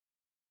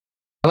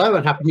Hello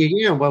and Happy New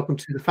Year and welcome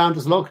to the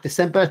Founders Log,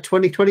 December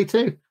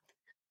 2022.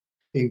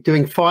 Are you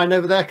doing fine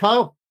over there,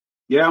 Kyle?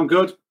 Yeah, I'm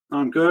good.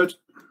 I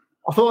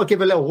thought I'd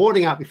give a little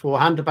warning out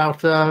beforehand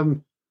about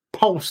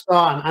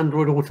Polestar and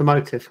Android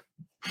Automotive.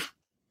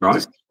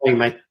 Right.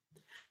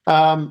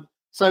 Over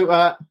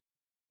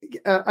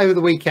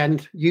the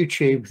weekend,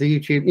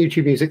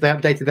 YouTube Music, they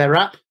updated their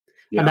app.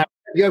 Yeah. And now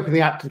if you open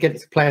the app to get it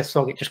to play a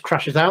song, it just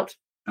crashes out.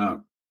 Oh.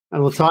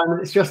 And all the time.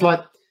 And it's just like,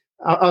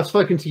 I've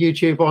spoken to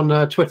YouTube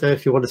on Twitter.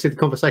 If you want to see the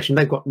conversation,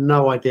 they've got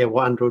no idea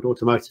what Android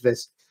Automotive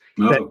is.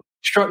 No.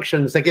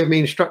 They give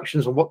me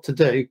instructions on what to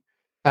do.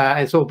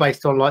 It's all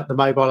based on like the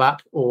mobile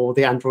app or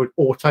the Android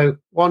Auto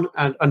one,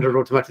 and Android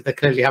Automotive, they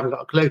clearly haven't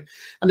got a clue.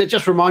 And it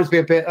just reminds me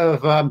a bit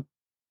of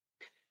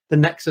the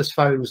Nexus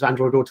phones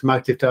Android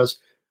Automotive does.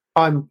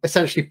 I'm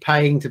essentially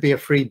paying to be a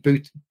free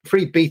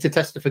beta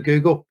tester for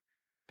Google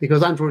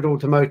because Android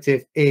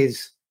Automotive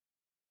is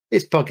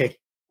buggy.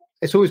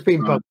 It's always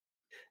been buggy.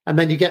 And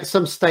then you get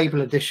some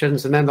stable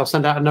editions, and then they'll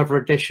send out another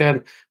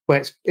edition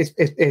where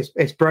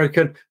it's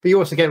broken. But you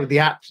also get it with the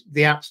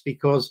apps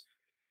because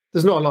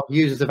there's not a lot of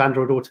users of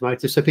Android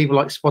Automotive. So people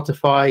like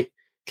Spotify,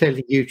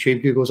 clearly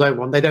YouTube, Google's own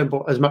one, they don't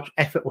put as much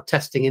effort or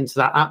testing into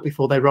that app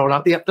before they roll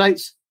out the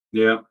updates.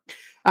 Yeah.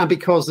 And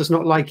because there's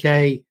not like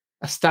a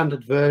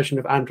standard version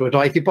of Android.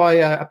 Like if you buy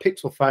a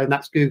Pixel phone,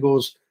 that's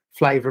Google's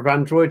flavor of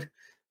Android.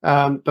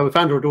 But with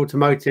Android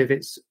Automotive,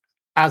 it's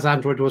as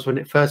Android was when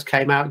it first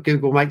came out.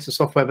 Google makes the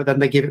software, but then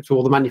they give it to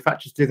all the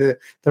manufacturers to do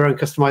their own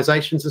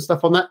customizations and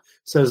stuff on that.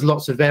 So there's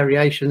lots of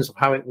variations of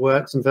how it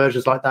works and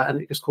versions like that, and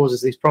it just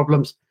causes these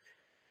problems.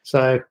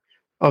 So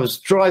I was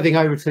driving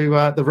over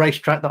to the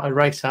racetrack that I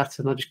race at,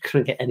 and I just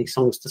couldn't get any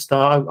songs to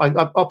start.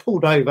 I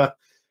pulled over,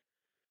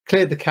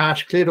 cleared the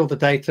cache, cleared all the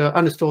data,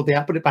 uninstalled the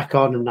app, put it back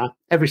on, and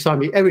every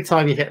time you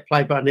hit a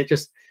play button,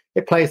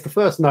 it plays the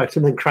first note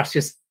and then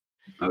crashes.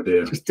 Oh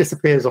dear! Just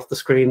disappears off the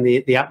screen.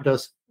 The app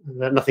does.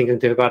 Nothing you can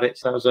do about it.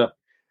 So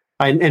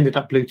I ended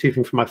up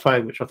Bluetoothing from my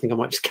phone, which I think I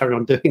might just carry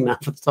on doing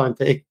that for the time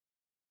being.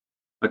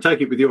 I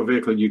take it with your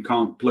vehicle, you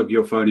can't plug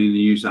your phone in and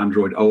use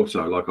Android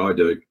Auto like I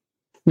do.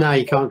 No,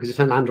 you can't because it's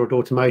an Android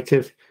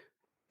Automotive,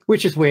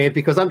 which is weird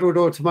because Android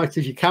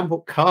Automotive, you can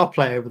put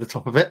CarPlay over the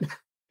top of it.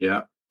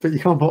 Yeah. But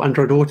you can't put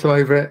Android Auto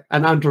over it.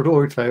 And Android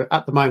Auto,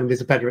 at the moment, is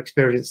a better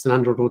experience than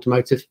Android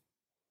Automotive.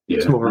 Yeah.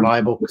 It's more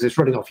reliable because it's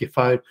running off your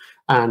phone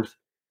and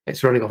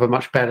it's running off a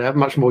much better,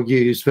 much more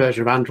used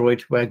version of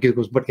Android where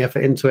Google's putting effort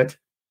into it.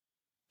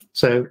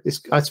 So it's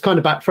kind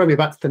of throwing me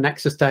back to the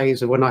Nexus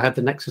days of when I had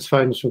the Nexus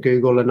phones from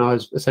Google and I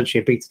was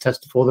essentially a beta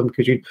tester for them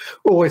because you'd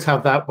always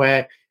have that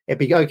where it'd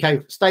be okay,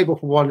 stable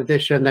for one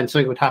edition, then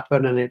something would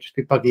happen and it'd just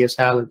be buggy as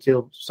hell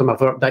until some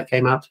other update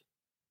came out.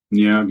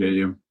 Yeah, I get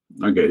you.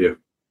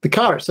 The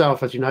car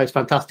itself, as you know, is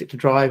fantastic to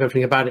drive.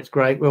 Everything about it's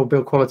great, real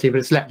build quality, but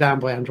it's let down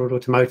by Android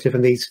Automotive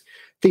and these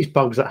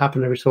bugs that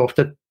happen every so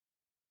often.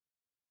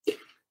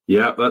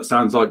 Yeah, that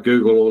sounds like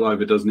Google all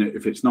over, doesn't it?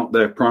 If it's not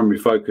their primary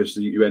focus,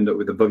 you end up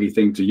with a buggy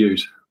thing to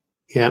use.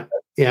 Yeah.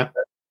 Well,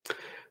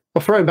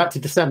 throwing back to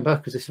December,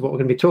 because this is what we're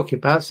going to be talking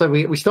about. So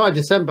we started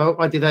December.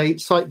 I did a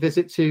site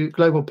visit to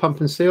Global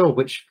Pump and Seal,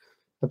 which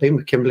I've been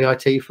with Kimberley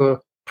IT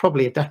for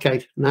probably a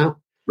decade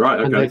now. Right,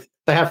 okay. And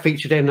they have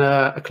featured in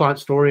a client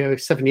story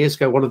 7 years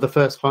ago, one of the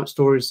first client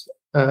stories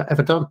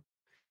ever done.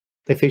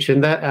 They featured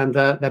in there, and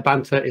their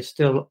banter is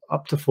still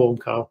up to form,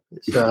 Carl.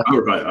 It's, right,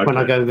 okay. When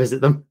I go and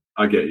visit them.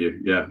 I get you,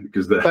 yeah,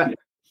 because but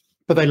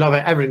they love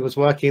it. Everything was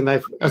working.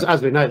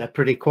 As we know, they're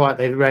pretty quiet.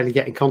 They rarely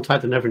get in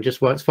contact, and everything just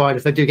works fine.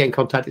 If they do get in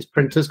contact, it's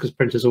printers because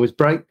printers always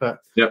break. But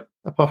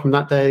apart from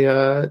that,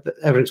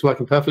 everything's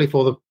working perfectly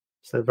for them.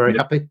 So they're very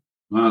happy.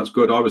 Well, that's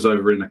good. I was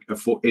over in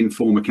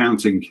Inform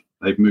Accounting.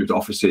 They've moved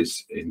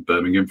offices in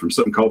Birmingham from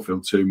Sutton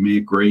Coldfield to Mere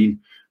Green,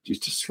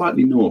 just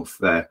slightly north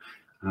there.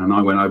 And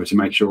I went over to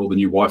make sure all the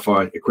new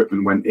Wi-Fi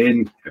equipment went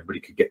in. Everybody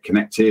could get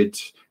connected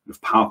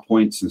with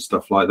PowerPoints and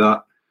stuff like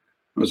that.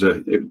 It was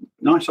a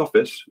nice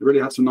office. It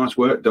really had some nice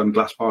work done.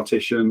 Glass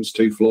partitions,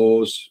 2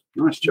 floors.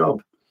 Nice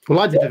job. Well,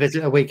 I did a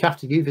visit a week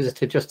after you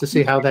visited just to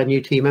see how their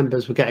new team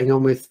members were getting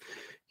on with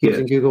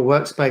using Google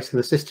Workspace and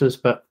the systems.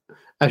 But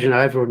as you know,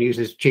 everyone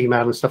uses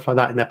Gmail and stuff like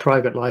that in their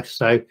private life.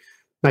 So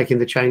making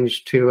the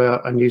change to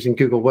and using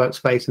Google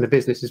Workspace in the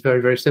business is very,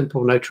 very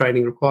simple. No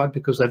training required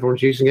because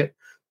everyone's using it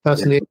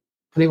personally.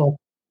 Anyway.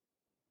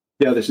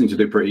 Yeah, they seem to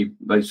do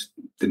they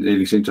didn't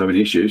really seem to have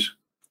any issues.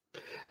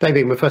 They've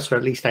been with us for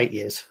at least 8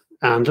 years.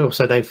 And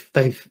also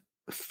they've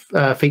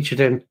featured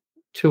in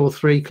 2 or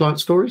 3 client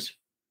stories.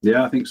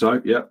 Yeah, I think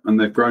so. Yeah, and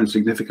they've grown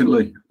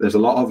significantly. There's a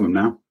lot of them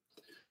now.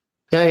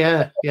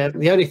 Yeah.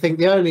 The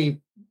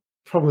only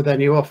problem with their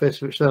new office,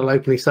 which they'll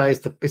openly say,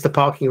 is the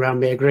parking around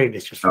Mere Green.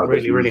 It's just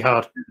really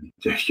hard.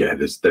 Yeah,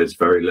 there's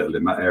very little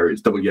in that area.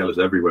 It's double yellows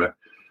everywhere.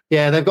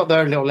 Yeah, they've got their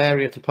own little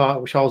area to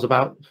park, which holds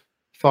about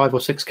 5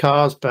 or 6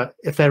 cars. But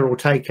if they're all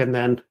taken,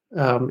 then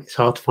it's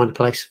hard to find a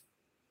place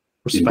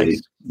or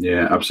space.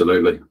 Yeah,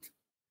 absolutely.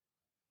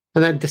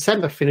 And then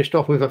December finished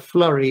off with a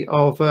flurry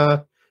of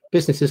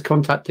businesses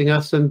contacting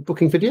us and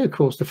booking video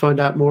calls to find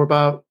out more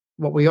about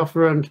what we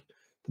offer and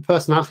the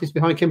personalities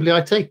behind Kimberley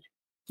IT.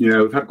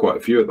 Yeah, we've had quite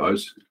a few of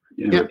those.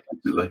 Yeah.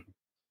 Definitely.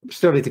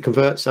 Still need to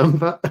convert some,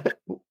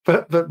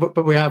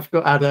 but we have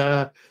had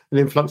an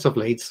influx of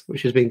leads,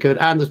 which has been good,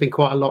 and there's been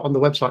quite a lot on the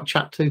website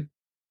chat too.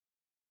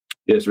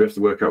 Yeah, so we have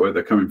to work out where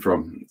they're coming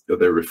from. Are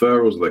they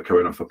referrals? Are they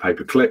coming off a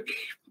pay-per-click?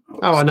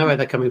 Oh, I know where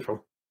they're coming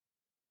from.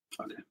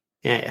 Okay.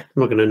 Yeah.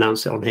 I'm not going to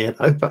announce it on here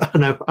though, but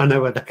I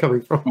know where they're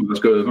coming from. Oh, that's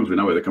good, as long as we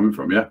know where they're coming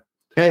from. Yeah.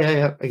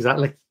 Yeah,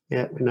 exactly.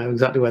 Yeah, we know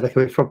exactly where they're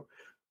coming from.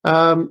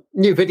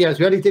 New videos.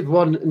 We only did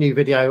one new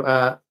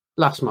video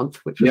last month,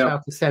 which was how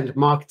to send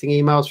marketing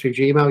emails through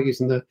Gmail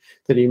using the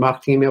new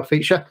marketing email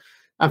feature.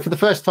 And for the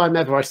first time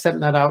ever, I sent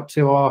that out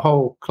to our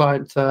whole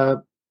client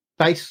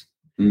base,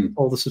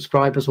 all the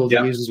subscribers, all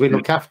the users we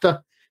look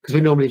after, because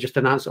we normally just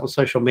announce it on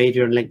social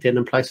media and LinkedIn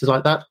and places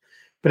like that.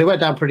 But it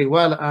went down pretty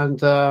well, and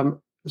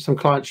some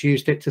clients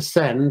used it to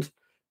send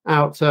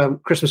out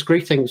Christmas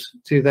greetings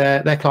to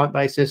their client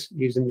bases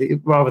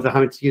using rather than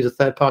having to use a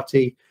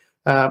third-party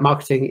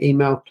marketing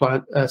email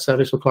client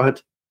service or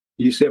client.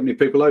 You see how many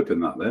people open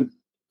that then?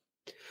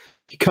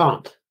 You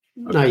can't.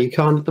 Okay. No, you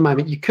can't at the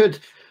moment. You could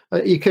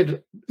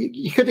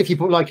if you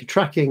put like a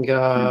tracking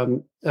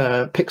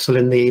pixel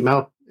in the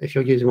email. If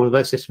you're using one of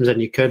those systems,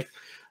 then you could.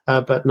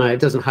 But no, it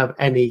doesn't have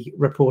any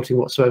reporting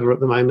whatsoever at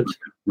the moment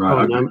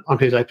on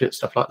who's opening it,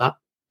 stuff like that.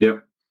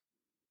 Yep.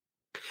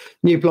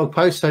 New blog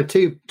post. So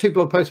two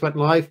blog posts went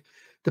live.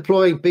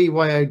 Deploying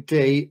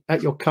BYOD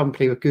at your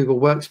company with Google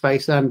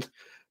Workspace. And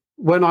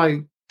when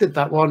I did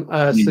that one,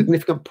 a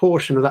significant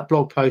portion of that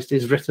blog post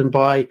is written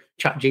by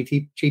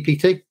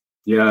ChatGPT.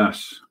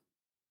 Yes.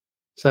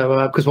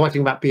 So, because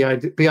writing about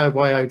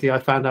BYOD, I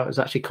found out was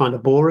actually kind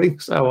of boring.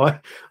 So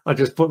I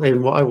just put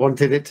in what I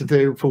wanted it to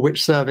do for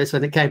which service,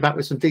 and it came back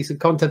with some decent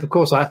content. Of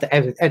course, I have to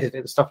edit it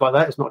and stuff like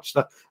that. It's not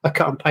just a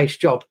cut and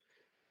paste job,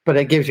 but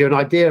it gives you an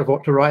idea of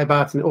what to write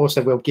about, and it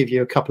also will give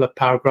you a couple of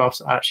paragraphs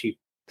that actually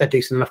they're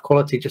decent enough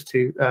quality just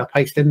to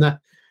paste in there.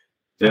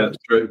 Yeah, that's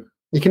true.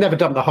 You can never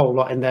dump the whole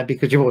lot in there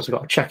because you've also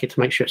got to check it to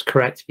make sure it's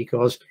correct,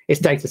 because its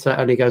data set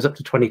only goes up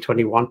to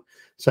 2021.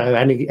 So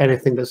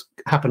anything that's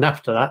happened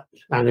after that,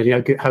 and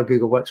how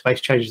Google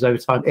Workspace changes over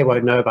time, it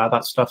won't know about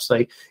that stuff.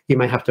 So you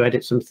may have to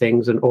edit some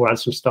things or add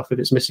some stuff if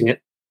it's missing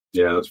it.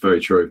 Yeah, that's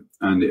very true.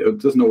 And it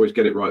doesn't always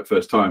get it right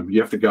first time.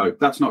 You have to go,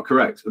 that's not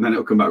correct, and then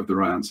it'll come back with the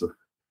right answer.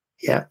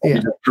 Yeah.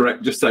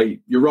 Correct. Just say,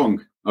 you're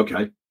wrong.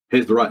 Okay,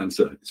 here's the right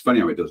answer. It's funny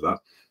how it does that.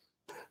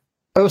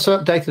 I also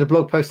updated a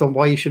blog post on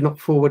why you should not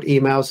forward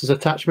emails as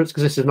attachments,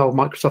 because this is an old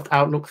Microsoft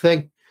Outlook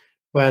thing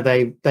where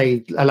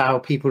they allow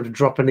people to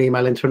drop an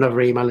email into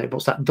another email and it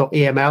puts that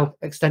 .eml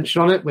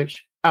extension on it,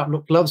 which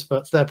Outlook loves,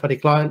 but third-party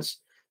clients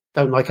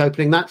don't like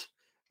opening that.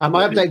 I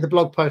updated the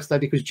blog post though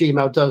because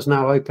Gmail does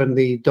now open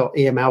the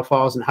 .eml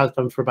files and has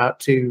done for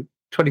about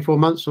 24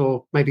 months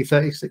or maybe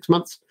 36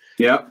 months.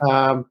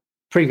 Yeah.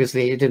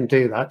 Previously, it didn't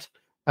do that.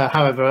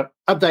 However,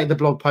 updated the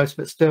blog post,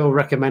 but still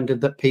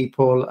recommended that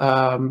people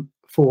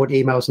forward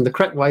emails in the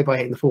correct way by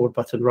hitting the forward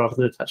button rather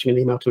than attaching an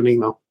email to an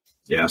email.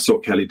 Yeah, I saw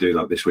Kelly do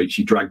that this week.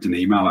 She dragged an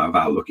email out of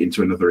Outlook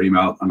into another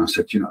email, and I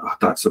said,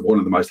 that's one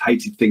of the most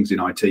hated things in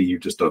IT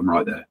you've just done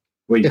right there.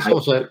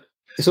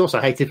 It's also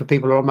hated for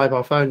people who are on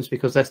mobile phones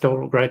because they're still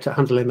not great at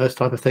handling those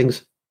type of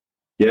things.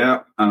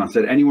 Yeah, and I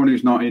said, anyone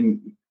who's not in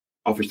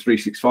Office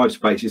 365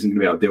 space isn't going to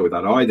be able to deal with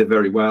that either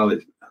very well.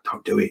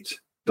 Don't do it.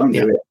 Don't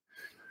do it.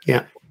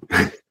 Yeah.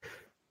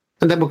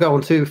 And then we'll go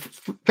on to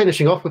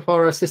finishing off with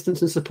our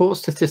assistance and support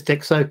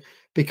statistics. So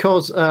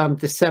because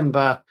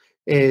December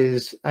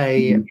is not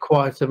a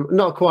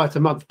quieter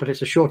month, but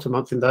it's a shorter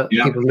month in that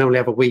people normally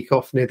have a week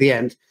off near the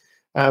end.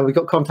 We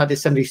got contacted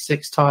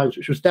 76 times,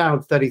 which was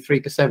down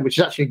 33%, which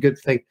is actually a good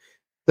thing.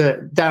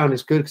 The down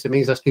is good because it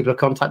means less people are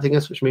contacting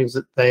us, which means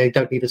that they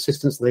don't need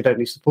assistance and they don't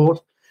need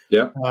support.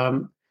 Yeah.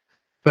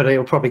 But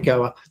it'll probably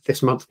go up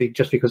this month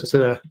just because it's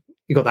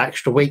you got that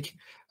extra week.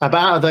 But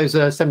out of those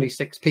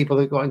 76 people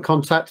that got in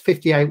contact,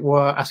 58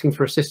 were asking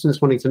for assistance,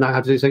 wanting to know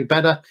how to do something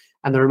better,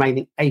 and the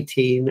remaining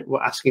 18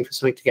 were asking for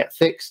something to get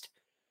fixed.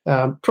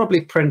 Probably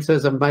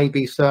printers and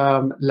maybe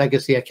some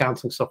legacy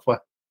accounting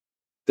software.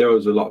 There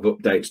was a lot of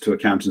updates to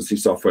accountancy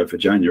software for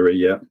January,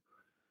 yeah.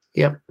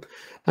 Yep.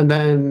 And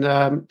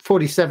then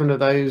 47 of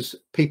those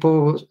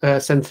people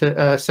sent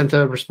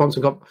a response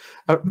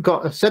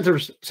and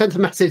sent a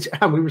message,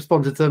 and we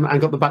responded to them and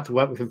got them back to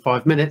work within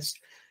 5 minutes.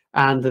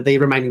 And the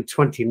remaining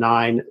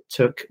 29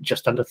 took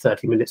just under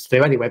 30 minutes to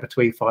do, anyway,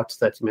 between 5 to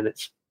 30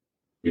 minutes.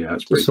 Yeah,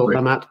 that's to sort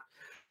them out.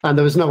 And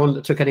there was no one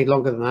that took any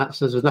longer than that,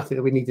 so there was nothing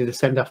that we needed to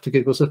send off to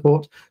Google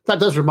Support. That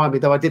does remind me,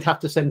 though, I did have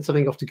to send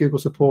something off to Google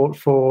Support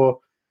for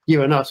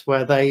You and Us,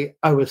 where they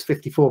owe us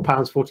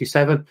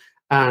 £54.47,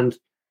 and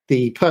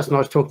the person I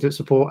was talking to at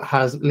support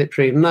has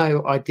literally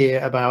no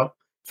idea about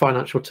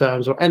financial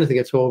terms or anything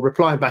at all,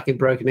 replying back in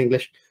broken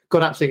English,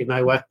 got absolutely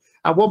nowhere.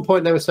 At one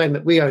point, they were saying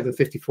that we owe them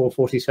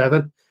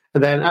 £54.47,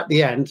 and then at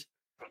the end,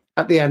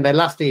 their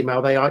last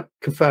email, they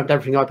confirmed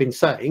everything I've been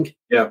saying.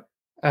 Yeah.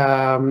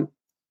 And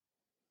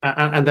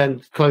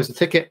then closed the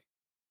ticket.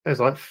 It's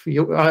like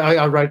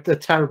I wrote a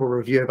terrible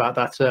review about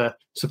that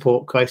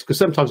support case, because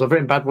sometimes I've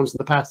written bad ones in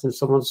the past and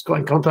someone's got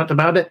in contact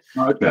about it.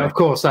 Okay. Of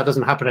course, that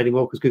doesn't happen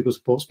anymore because Google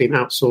support's been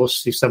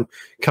outsourced to some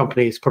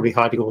companies, probably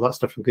hiding all that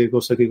stuff from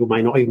Google, so Google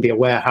may not even be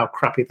aware how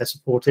crappy their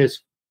support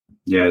is.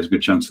 Yeah, there's a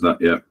good chance of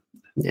that. Yeah.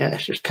 Yeah,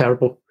 it's just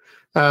terrible.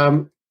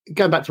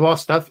 Going back to our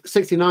stuff,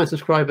 69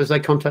 subscribers, they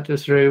contacted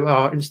us through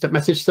our instant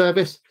message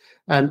service.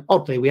 And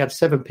oddly, we had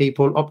 7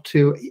 people opt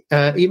to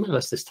email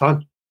us this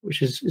time,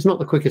 which is not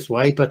the quickest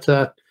way, but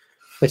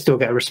they still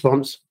get a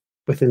response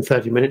within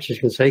 30 minutes, as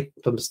you can see.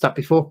 Done the stat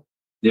before.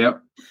 Yeah.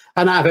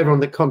 And out of everyone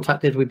that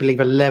contacted, we believe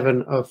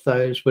 11 of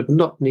those would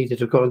not needed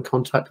to have got in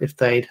contact if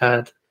they'd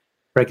had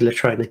regular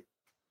training.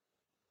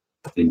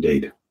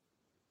 Indeed.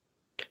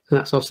 And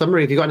that's our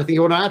summary. Have you got anything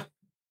you want to add?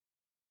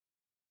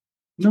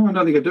 No, I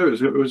don't think I do.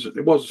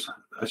 It was,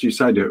 as you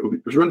said,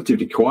 it was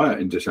relatively quiet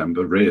in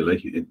December,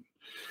 really.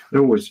 It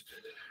was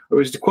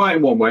quiet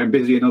in one way and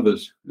busy in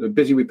others.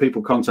 Busy with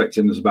people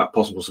contacting us about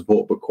possible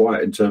support, but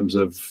quiet in terms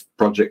of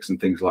projects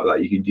and things like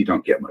that. You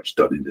don't get much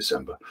done in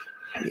December.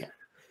 Yeah.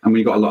 And when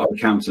you've got a lot of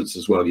accountants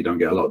as well, you don't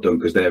get a lot done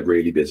because they're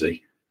really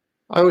busy.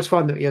 I always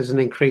find that there's an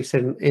increase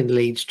in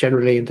leads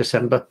generally in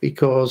December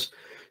because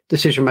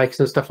decision makers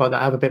and stuff like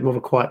that have a bit more of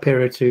a quiet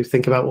period to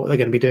think about what they're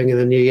going to be doing in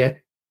the new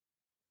year.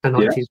 And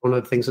IT is one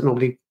of the things that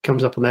normally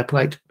comes up on their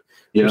plate,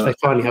 which they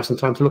finally have some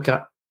time to look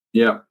at.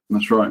 Yeah,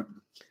 that's right.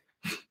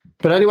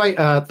 But anyway,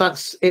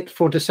 that's it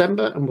for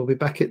December, and we'll be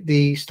back at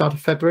the start of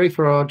February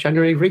for our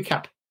January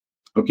recap.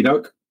 Okie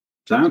doke.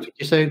 Sound. See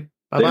you soon.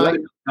 Bye-bye.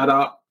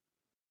 Ta-da.